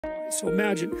So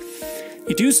imagine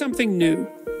you do something new,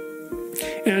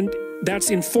 and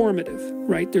that's informative,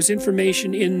 right? There's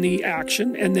information in the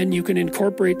action, and then you can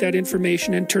incorporate that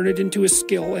information and turn it into a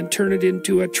skill and turn it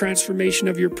into a transformation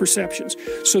of your perceptions.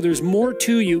 So there's more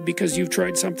to you because you've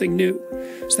tried something new.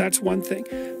 So that's one thing.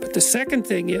 But the second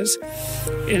thing is,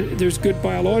 and there's good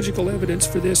biological evidence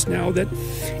for this now, that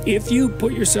if you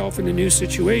put yourself in a new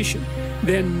situation,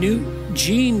 then new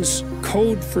genes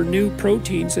code for new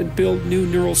proteins and build new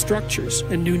neural structures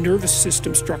and new nervous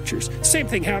system structures. Same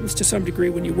thing happens to some degree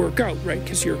when you work out, right?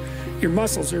 Because your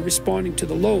muscles are responding to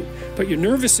the load, but your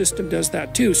nervous system does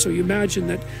that too. So you imagine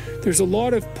that there's a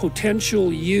lot of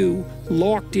potential you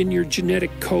locked in your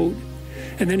genetic code.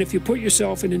 And then if you put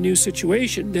yourself in a new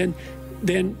situation, then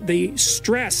the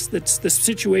stress, that's the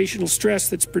situational stress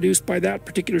that's produced by that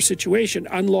particular situation,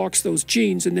 unlocks those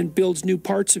genes and then builds new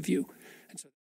parts of you.